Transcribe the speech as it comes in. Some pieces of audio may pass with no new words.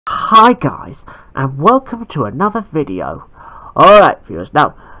Hi guys, and welcome to another video. Alright viewers,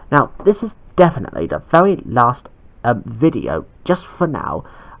 now this is definitely the very last video just for now.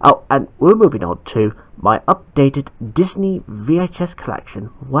 Oh, and we're moving on to my updated Disney VHS collection.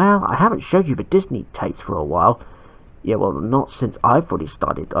 Well, I haven't showed you the Disney tapes for a while. Yeah, well, not since I've already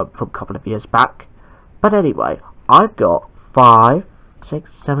started from a couple of years back. But anyway, I've got 5,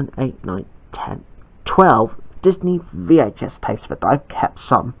 6, 7, 8, 9, 10, 12 Disney VHS tapes that I've kept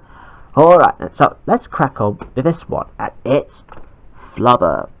some. Alright, so let's crack on with this one, and it's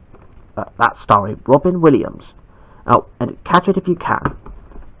Flubber. That's starring Robin Williams. Oh, and catch it if you can.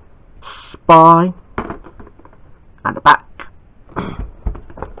 Spy, and a back.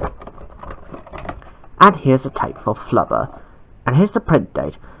 And here's a tape for Flubber. And here's the print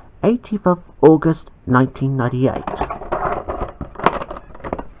date, 18th of August 1998.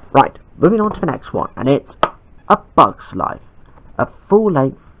 Right, moving on to the next one, and it's A Bug's Life, a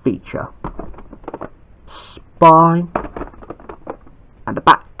full-length feature. Spy, and a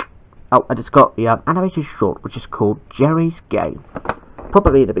back. Oh, and it's got the animated short, which is called Jerry's Game.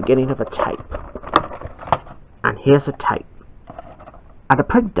 Probably the beginning of a tape. And here's a tape. And the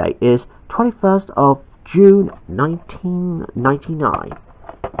print date is 21st of June 1999.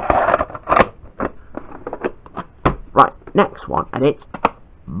 Right, next one, and it's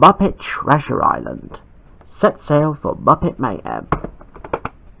Muppet Treasure Island. Set sail for Muppet Mayhem.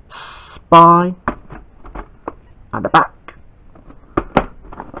 Spy, and a back.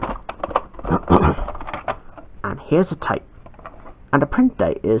 And here's a tape. And the print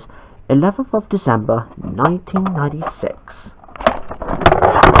date is 11th of December 1996.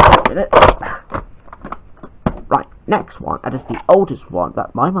 Right, next one, and it's the oldest one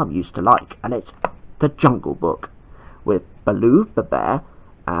that my mum used to like, and it's The Jungle Book, with Baloo the Bear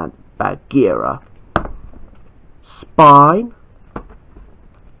and Bagheera. Spine,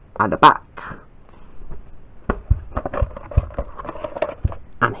 and a back.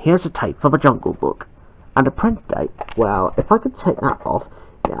 And here's a tape for The Jungle Book. And the print date, well, if I could take that off,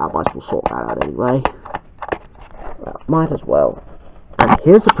 yeah, I might as well sort that out anyway. Well, might as well. And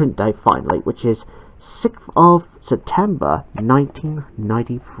here's the print date finally, which is 6th of September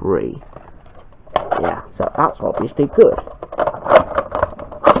 1993. Yeah, so that's obviously good.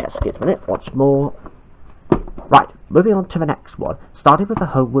 Yes, give me a minute, once more. Right, moving on to the next one, starting with the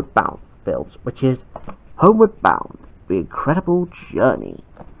Homeward Bound films, which is Homeward Bound, The Incredible Journey.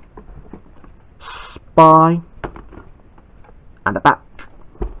 Spy, and a back.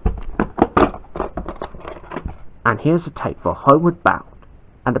 And here's a tape for Homeward Bound,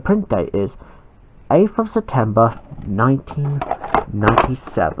 and the print date is 8th of September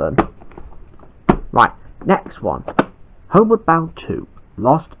 1997. Right, next one, Homeward Bound 2,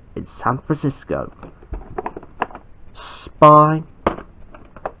 Lost in San Francisco. Spy,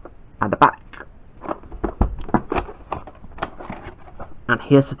 and a back. And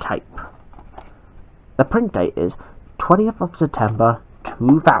here's the tape. The print date is 20th of September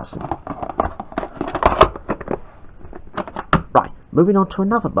 2000. Right, moving on to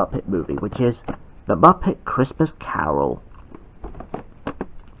another Muppet movie, which is The Muppet Christmas Carol.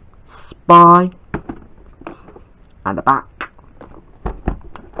 Spy, and a back.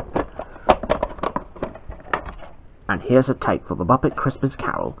 And here's a tape for The Muppet Christmas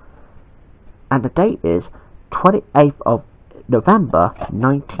Carol. And the date is 28th of November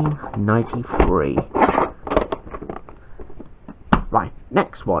 1993. Right,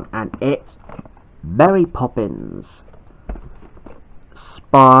 next one, and it's Mary Poppins.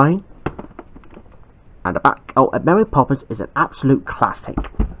 Spy, and a back. Oh, and Mary Poppins is an absolute classic.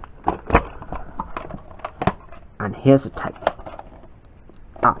 And here's a tape.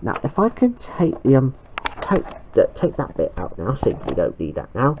 Now, if I could take the take that bit out now, since we don't need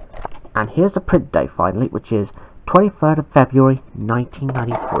that now. And here's the print date finally, which is 23rd of February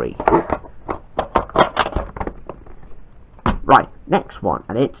 1993. Right, next one,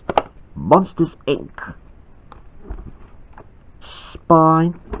 and it's Monsters Inc.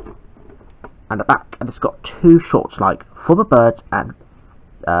 Spine, and a back, and it's got two shorts like For the Birds and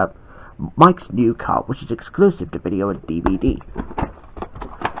Mike's New Car, which is exclusive to video and DVD.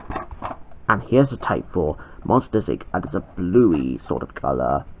 And here's a tape for Monsters Inc. and it's a bluey sort of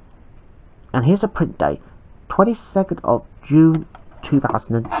colour. And here's a print date, 22nd of June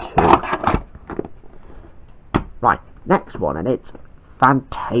 2002. Right, next one, and it's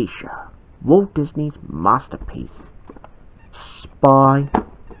Fantasia, Walt Disney's masterpiece. Spy,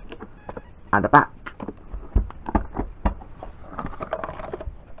 and a back.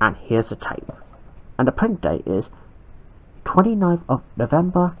 And here's a tape. And the print date is 29th of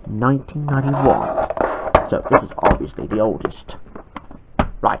November 1991. So this is obviously the oldest.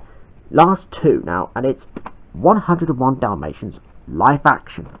 Right, last two now, and it's 101 Dalmatians live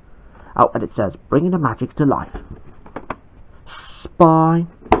action. Oh, and it says bringing the magic to life. Spine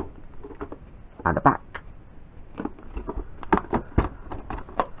and a back.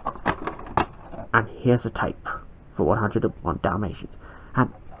 And here's a tape for 101 Dalmatians.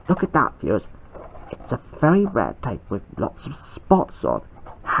 And look at that, viewers. It's a very rare tape with lots of spots on.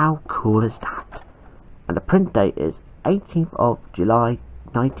 How cool is that? And the print date is 18th of July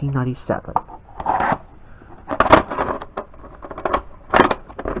 1997.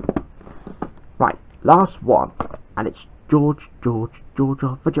 Right, last one. And it's George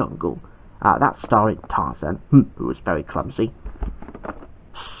of the Jungle. That's starring Tarzan, who was very clumsy.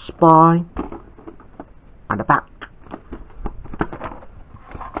 Spine and a back.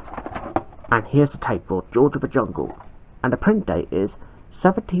 And here's the tape for George of the Jungle. And the print date is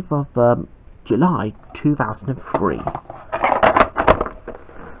 17th of July 2003.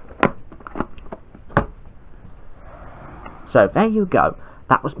 So there you go.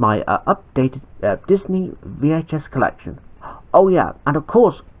 That was my updated Disney VHS collection. Oh yeah, and of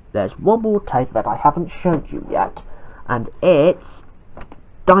course there's one more tape that I haven't showed you yet. And it's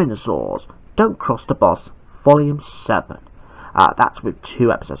Dinosaurs Don't Cross the Boss Volume 7. That's with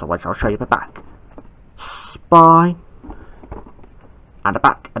 2 episodes, of which I'll show you the back. Spine and a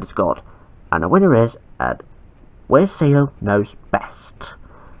back, and it's got. And the winner is Where CEO Knows Best.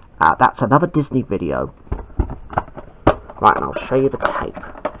 That's another Disney video. Right, and I'll show you the tape.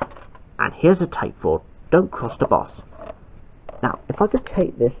 And here's the tape for Don't Cross the Boss. Now, if I could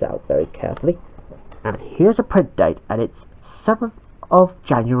take this out very carefully, and here's a print date, and it's 7th of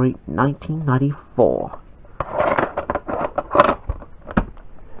January 1994.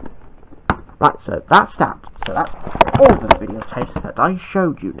 Right, so that's that. So that's all the videotapes that I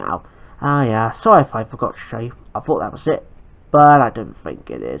showed you now. Ah yeah, sorry if I forgot to show you. I thought that was it, but I don't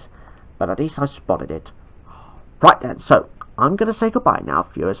think it is. But at least I spotted it. Right then, so I'm going to say goodbye now,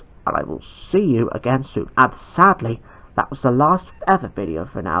 viewers, and I will see you again soon. And sadly, that was the last ever video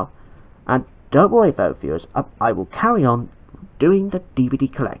for now. And don't worry though, viewers, I will carry on doing the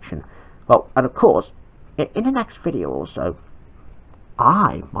DVD collection. Well, and of course, in the next video also,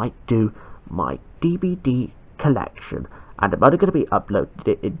 I might do my DVD collection, and I'm only going to be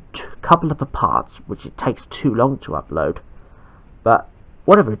uploaded in a couple of the parts, which it takes too long to upload. But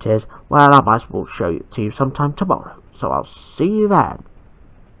whatever it is, well, I might as well show it to you sometime tomorrow. So I'll see you then.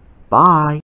 Bye.